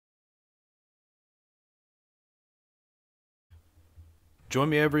Join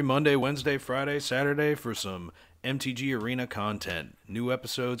me every Monday, Wednesday, Friday, Saturday for some MTG Arena content. New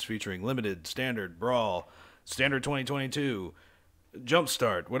episodes featuring Limited, Standard, Brawl, Standard 2022,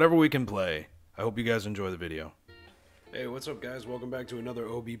 Jumpstart, whatever we can play. I hope you guys enjoy the video. Hey, what's up, guys? Welcome back to another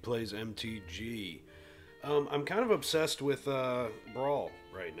OB Plays MTG. I'm kind of obsessed with Brawl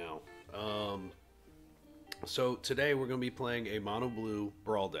right now. So today we're going to be playing a mono blue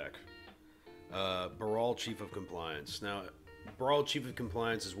Brawl deck. Baral, Chief of Compliance. Now, Brawl, Chief of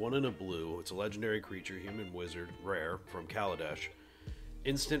Compliance is 1 in a blue. It's a legendary creature, human wizard, rare, from Kaladesh.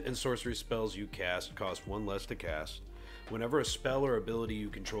 Instant and sorcery spells you cast cost 1 less to cast. Whenever a spell or ability you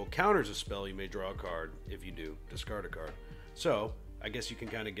control counters a spell, you may draw a card. If you do, discard a card. So, I guess you can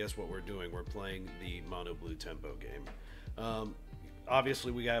kind of guess what we're doing. We're playing the mono blue tempo game.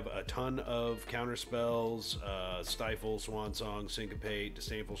 Obviously, we have a ton of counter spells: Stifle, Swansong, Syncopate,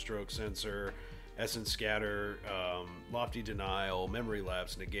 Disdainful Stroke, Censor, Essence Scatter, Lofty Denial, Memory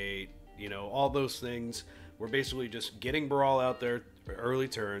Lapse, Negate, you know, all those things. We're basically just getting Brawl out there early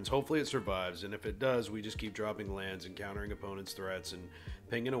turns. Hopefully it survives, and if it does, we just keep dropping lands and countering opponents' threats and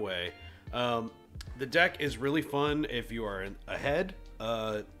pinging away. The deck is really fun if you are ahead.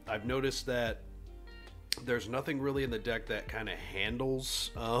 I've noticed that there's nothing really in the deck that kind of handles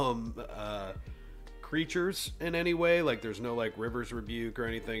creatures in any way. Like, there's no like River's Rebuke or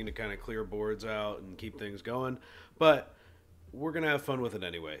anything to kind of clear boards out and keep things going, but we're gonna have fun with it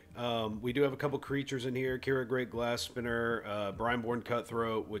anyway. We do have a couple creatures in here: Kira Great Glass Spinner, Brineborn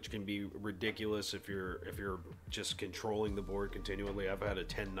Cutthroat, which can be ridiculous if you're just controlling the board continually. I've had a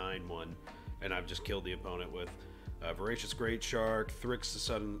 10-9 one and I've just killed the opponent with Voracious Great Shark, Thrix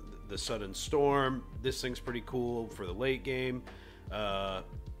the Sudden Storm. This thing's pretty cool for the late game.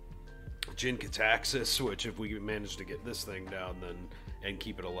 Jin Cataxis, which if we manage to get this thing down and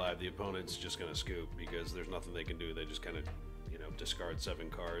keep it alive, the opponent's just going to scoop because there's nothing they can do. They just kind of, you know, discard 7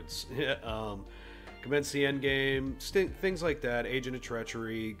 cards. Commence the Endgame, things like that. Agent of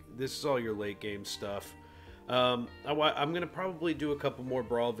Treachery. This is all your late game stuff. I'm going to probably do a couple more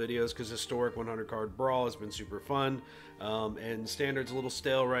Brawl videos because historic 100 card Brawl has been super fun. And Standard's a little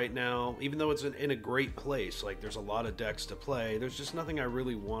stale right now, even though it's in a great place. Like, there's a lot of decks to play. There's just nothing I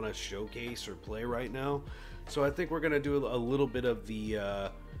really want to showcase or play right now. So I think we're going to do a little bit of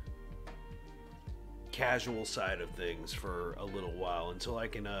the casual side of things for a little while until I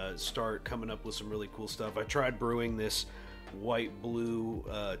can start coming up with some really cool stuff. I tried brewing this white-blue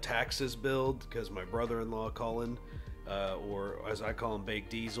Taxes build because my brother-in-law Colin, or as I call him, Baked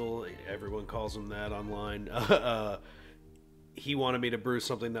Diesel, everyone calls him that online, he wanted me to brew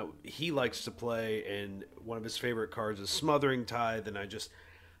something that he likes to play, and one of his favorite cards is Smothering Tithe, and I just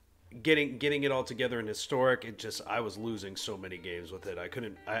getting it all together in historic, I was losing so many games with it.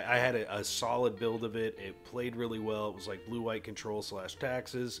 I had a solid build of it. It played really well. It was like blue-white control /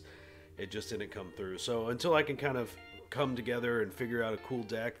 taxes. It just didn't come through. So until I can kind of come together and figure out a cool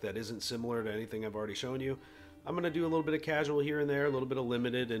deck that isn't similar to anything I've already shown you, I'm going to do a little bit of casual here and there, a little bit of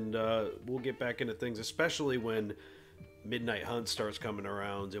limited, and we'll get back into things, especially when Midnight Hunt starts coming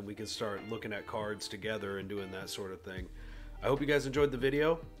around and we can start looking at cards together and doing that sort of thing. I hope you guys enjoyed the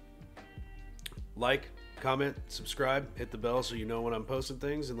video. Like, comment, subscribe, hit the bell so you know when I'm posting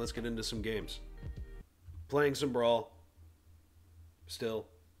things, and let's get into some games. Playing some Brawl. Still.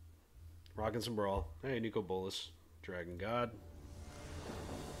 Rocking some Brawl. Hey, Nico Bolas. Dragon God.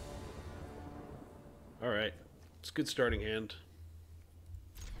 Alright. It's a good starting hand.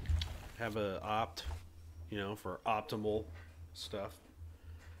 Have a opt, you know, for optimal stuff.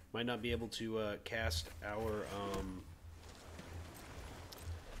 Might not be able to cast our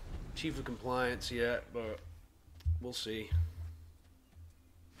Chief of Compliance yet, but we'll see.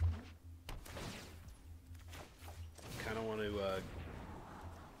 Kind of want to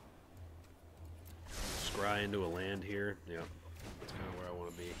scry into a land here. Yeah, that's kind of where I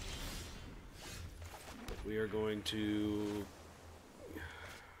want to be. We are going to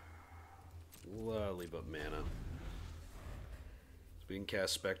leave up mana. So we can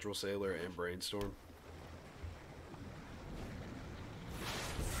cast Spectral Sailor and Brainstorm.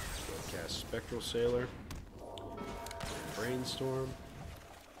 So cast Spectral Sailor and Brainstorm.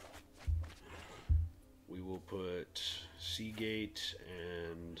 We will put Seagate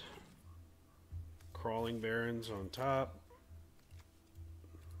and Crawling Barrens on top.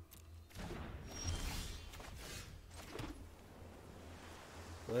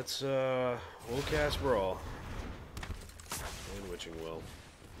 Let's we'll cast Brawl and Witching Well.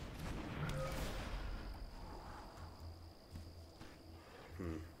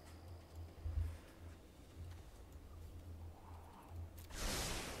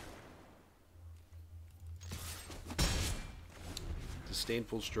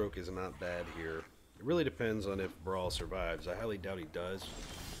 Disdainful Stroke is not bad here. It really depends on if Brawl survives. I highly doubt he does.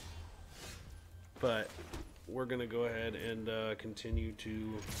 But we're going to go ahead and continue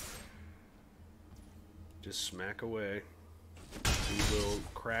to just smack away. We will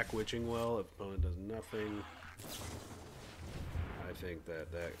crack Witching Well if opponent does nothing. I think that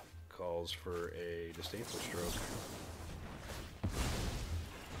calls for a Disdainful Stroke.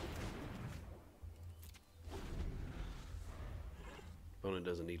 Opponent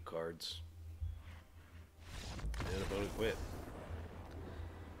doesn't need cards. And opponent quit.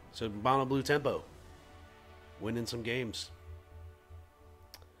 So mono blue tempo. Winning some games.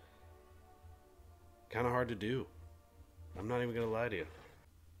 Kind of hard to do. I'm not even going to lie to you.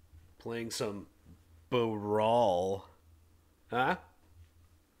 Playing some Baral. Huh?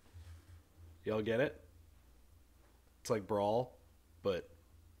 Y'all get it? It's like Brawl, but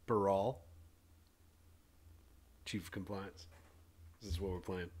Baral. Chief of Compliance. This is what we're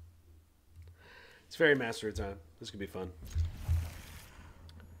playing. It's Fairy Master of Time. This could be fun.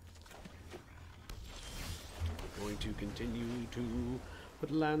 Going to continue to put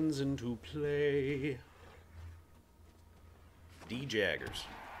lands into play. D-Jaggers.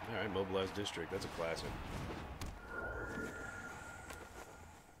 Alright, Mobilized District. That's a classic.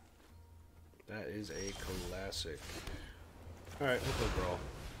 That is a classic. Alright, we'll play Brawl.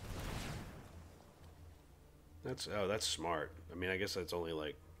 That's smart. I mean, I guess that's only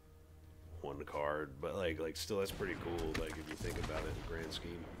like one card, but like still that's pretty cool, like if you think about it in the grand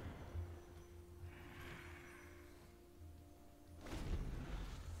scheme.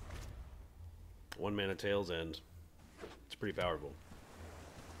 One mana Tail's End. It's pretty powerful.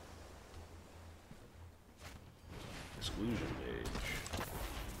 Exclusion Mage.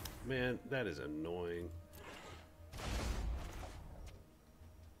 Man, that is annoying.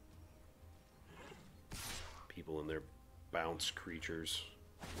 People and their bounce creatures.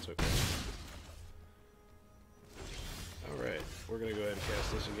 It's okay. Alright, we're gonna go ahead and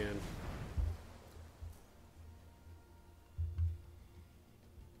cast this again.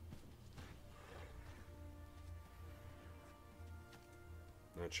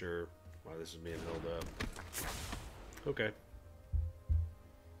 Not sure why this is being held up. Okay.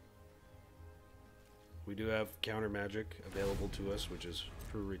 We do have counter magic available to us, which is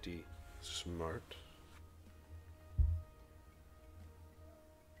pretty smart.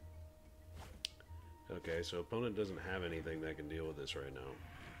 Okay, so opponent doesn't have anything that can deal with this right now.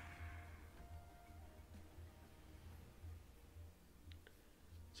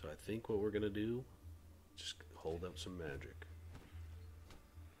 So I think what we're gonna do, just hold up some magic.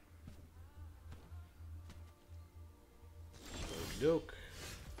 Okie doke.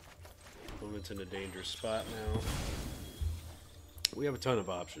 Opponent's in a dangerous spot now. We have a ton of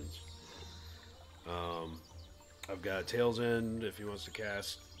options. I've got Tail's End if he wants to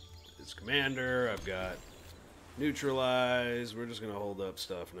cast his commander. I've got Neutralize. We're just going to hold up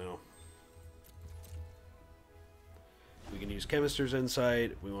stuff now. We can use Chemister's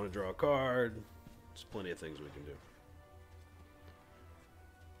Insight if we want to draw a card. There's plenty of things we can do.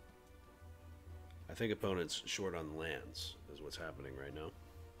 I think opponent's short on lands is what's happening right now.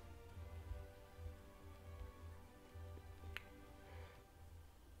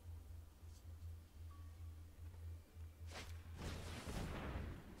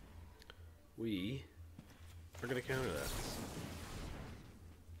 We are going to counter that.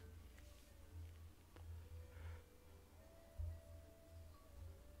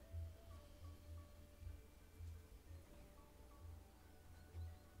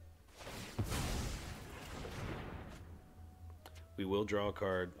 We will draw a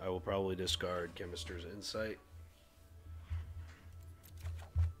card. I will probably discard Chemister's Insight.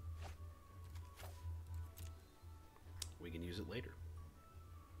 We can use it later.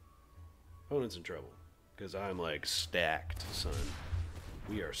 Opponent's in trouble, because I'm like stacked, son.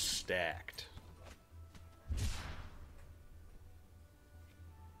 We are stacked.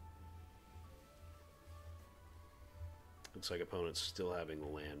 Looks like opponent's still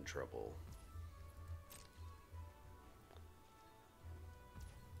having land trouble.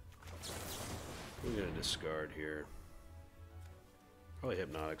 We're gonna discard here. Probably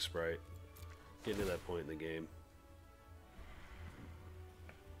Hypnotic Sprite. Getting to that point in the game.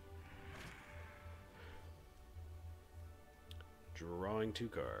 Drawing 2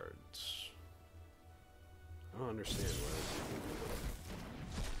 cards. I don't understand why.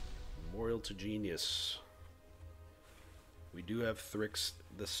 Memorial to Genius. We do have Thrix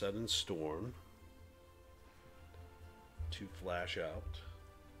the Sudden Storm to flash out.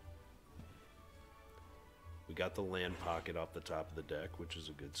 We got the land pocket off the top of the deck, which is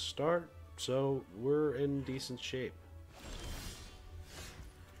a good start. So we're in decent shape.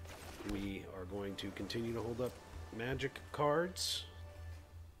 we are going to continue to hold up magic cards.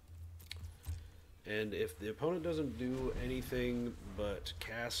 And if the opponent doesn't do anything but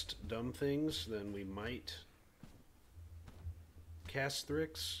cast dumb things, then we might cast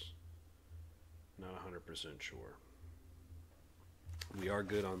Thrix. Not 100% sure. We are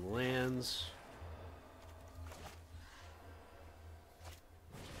good on lands.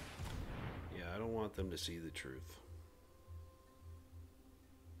 Yeah, I don't want them to see the truth.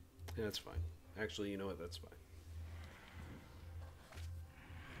 Yeah, that's fine. Actually, you know what? That's fine.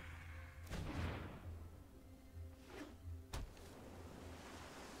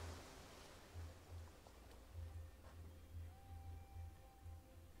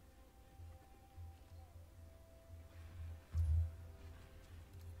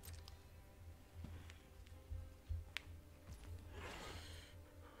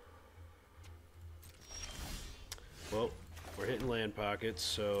 Well, we're hitting land pockets,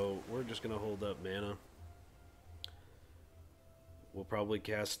 so we're just going to hold up mana. We'll probably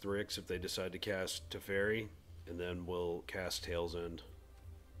cast Thrix if they decide to cast Teferi, and then we'll cast Tail's End.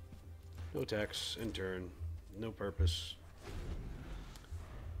 No attacks, in turn, no purpose.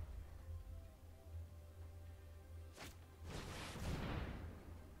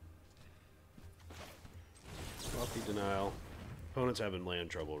 Lofty Denial. Opponent's having land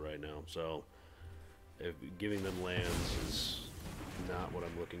trouble right now, so if giving them lands is not what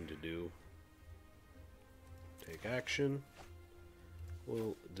I'm looking to do. Take action.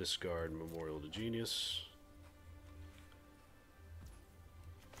 We'll discard Memorial to Genius.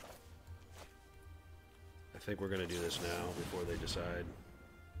 I think we're going to do this now before they decide.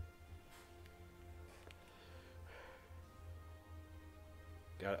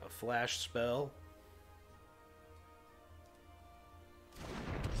 Got a flash spell.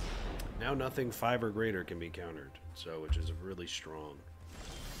 Now nothing 5 or greater can be countered, so which is really strong.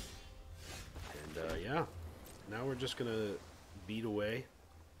 And yeah, now we're just gonna beat away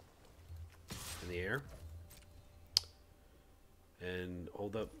in the air and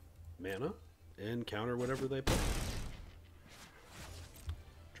hold up mana and counter whatever they play.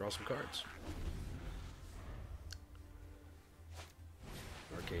 Draw some cards.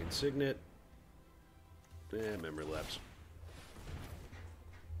 Arcane Signet. Memory Lapse.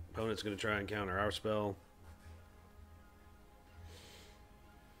 Opponent's going to try and counter our spell.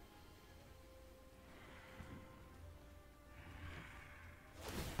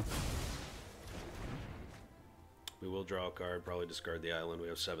 We will draw a card, probably discard the island. We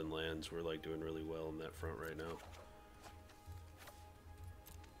have 7 lands. We're like doing really well in that front right now.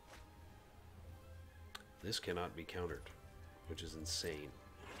 This cannot be countered, which is insane.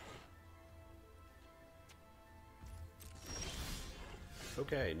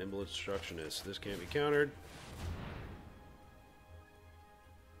 Okay, Nimble Instructionist. This can't be countered.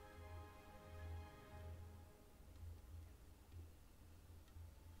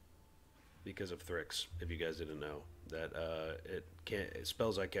 Because of Thrix, if you guys didn't know. That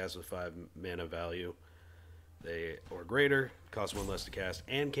spells I cast with 5 mana value. They or greater, cost 1 less to cast,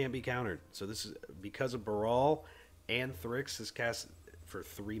 and can't be countered. So this is because of Baral and Thrix is cast for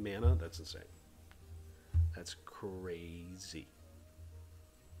 3 mana. That's insane. That's crazy.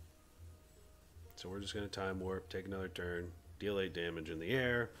 So we're just going to Time Warp, take another turn, deal 8 damage in the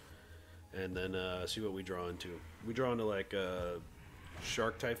air, and then see what we draw into. We draw into like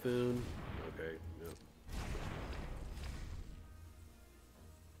Shark Typhoon. Okay, yep.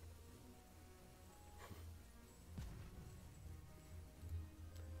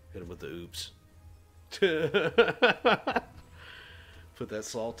 Hit him with the oops. Put that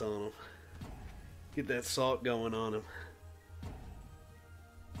salt on him. Get that salt going on him.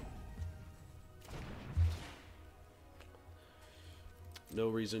 No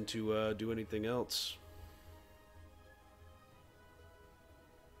reason to do anything else.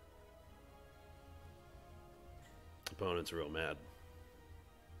 Opponent's real mad.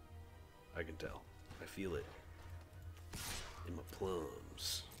 I can tell. I feel it in my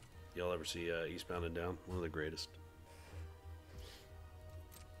plums. Y'all ever see Eastbound and Down? One of the greatest.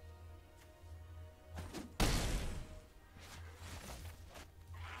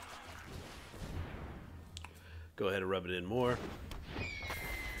 Go ahead and rub it in more.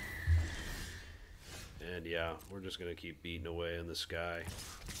 And yeah, we're just going to keep beating away in the sky.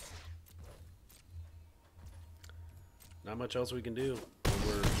 Not much else we can do.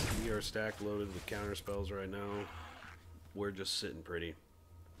 We are stacked loaded with counter spells right now. We're just sitting pretty.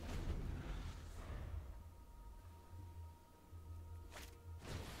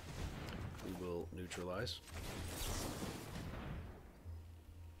 We will neutralize.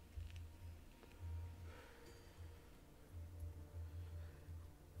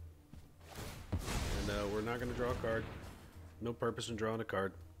 not going to draw a card. No purpose in drawing a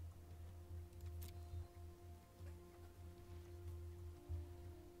card.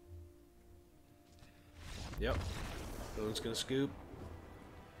 Yep. No one's going to scoop.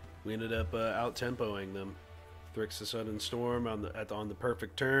 We ended up out-tempoing them. Thrix the Sudden Storm on the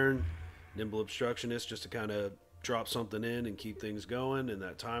perfect turn. Nimble Obstructionist just to kind of drop something in and keep things going. And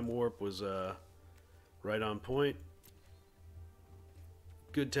that Time Warp was right on point.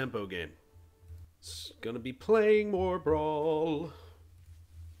 Good tempo game. It's gonna be playing more Brawl.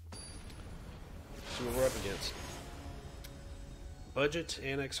 See what we're up against. Budget,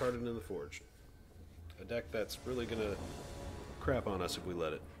 Annex, Hardened in the Forge. A deck that's really gonna crap on us if we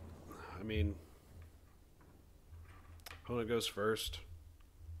let it. I mean, opponent goes first.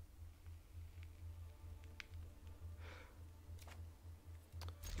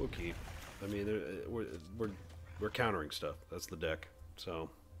 We'll keep. I mean, we're countering stuff. That's the deck.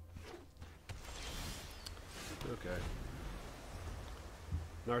 So, okay.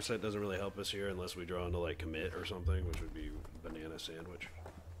 Narset doesn't really help us here unless we draw into like commit or something, which would be banana sandwich.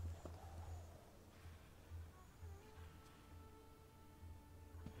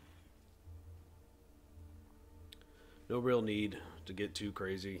 No real need to get too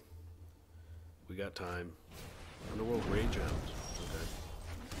crazy. We got time. Underworld Rage Hound. Okay.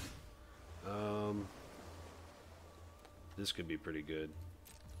 This could be pretty good.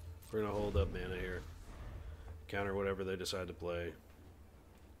 We're gonna hold up mana here. Counter whatever they decide to play.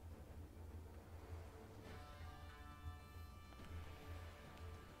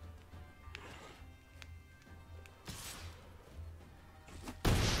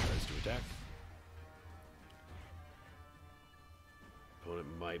 Tries to attack. Opponent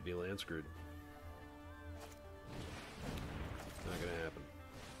might be land screwed. Not gonna happen.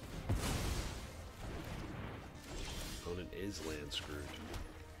 Opponent is land screwed.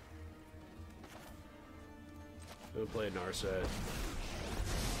 I'm gonna play a Narset.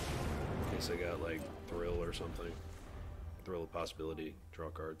 In case I got like Thrill or something. Thrill of Possibility. Draw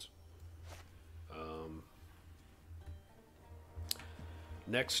cards.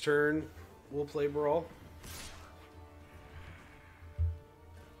 Next turn, we'll play Brawl.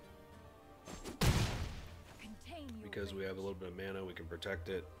 Because we have a little bit of mana, we can protect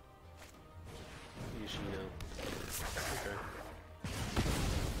it. Okay.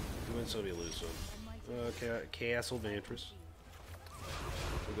 You win some, you lose some. Castle Vantress.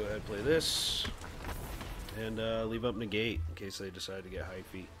 We'll go ahead and play this. And leave up Negate in case they decide to get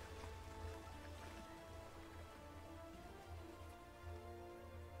hyphy.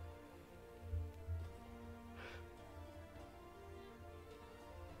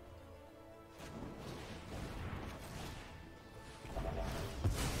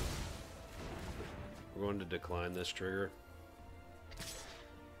 We're going to decline this trigger.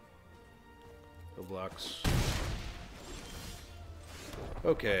 No blocks.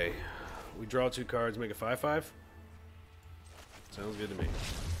 Okay. We draw 2 cards, make a 5/5. Sounds good to me.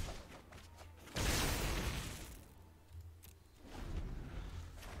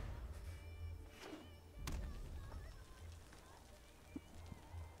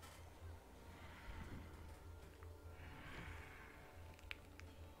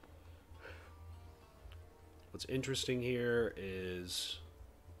 What's interesting here is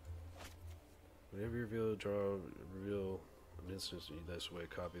whenever you reveal an instance, you this way,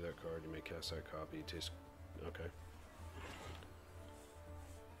 copy that card, you may cast that copy, taste. Okay.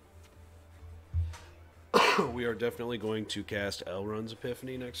 We are definitely going to cast Alrund's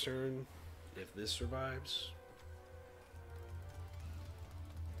Epiphany next turn, if this survives.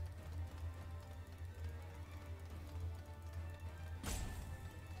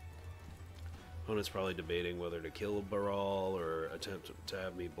 Opponent's probably debating whether to kill Baral or attempt to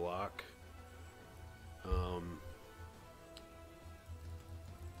have me block.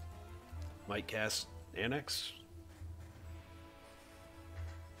 Might cast Annex.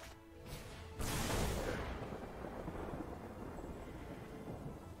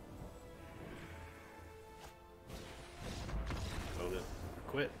 Opponent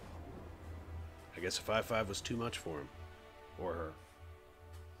quit. I guess a 5/5 was too much for him. Or her.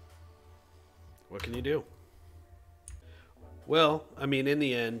 What can you do? Well, I mean, in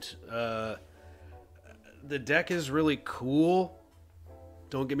the end, the deck is really cool.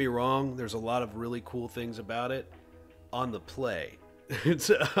 Don't get me wrong. There's a lot of really cool things about it on the play. It's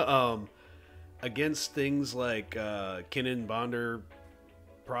against things like Kinnan Bonder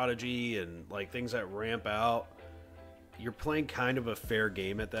Prodigy and like things that ramp out. You're playing kind of a fair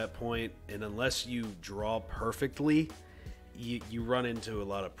game at that point, and unless you draw perfectly, you run into a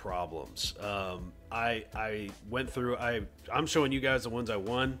lot of problems. I went through. I'm showing you guys the ones I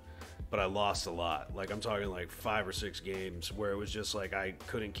won. but I lost a lot. Like, I'm talking like 5 or 6 games where it was just like I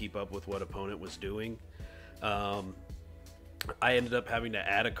couldn't keep up with what opponent was doing. I ended up having to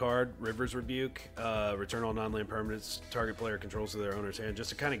add a card, River's Rebuke, return all non-land permanents target player controls to their owner's hand, just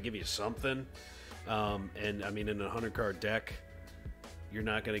to kind of give you something. And I mean, in a 100-card deck, you're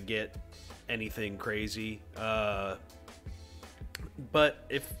not going to get anything crazy. But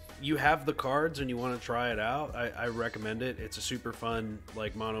if you have the cards and you want to try it out, I recommend it. It's a super fun,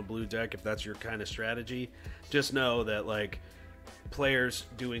 like, mono blue deck if that's your kind of strategy. Just know that, like, players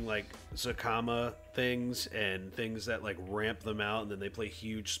doing like Zakama things and things that like ramp them out, and then they play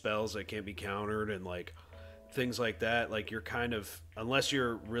huge spells that can't be countered and like things like that, like, you're kind of, unless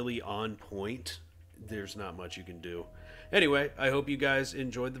you're really on point, there's not much you can do. Anyway, I hope you guys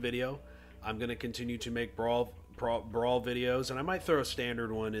enjoyed the video. I'm going to continue to make Brawl videos, and I might throw a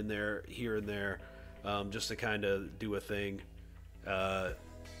standard one in there here and there, just to kind of do a thing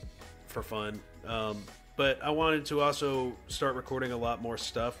for fun. But I wanted to also start recording a lot more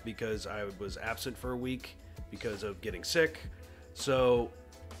stuff because I was absent for a week because of getting sick. So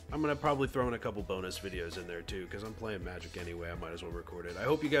I'm going to probably throw in a couple bonus videos in there too, because I'm playing Magic anyway. I might as well record it. I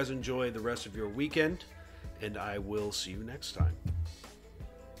hope you guys enjoy the rest of your weekend, and I will see you next time.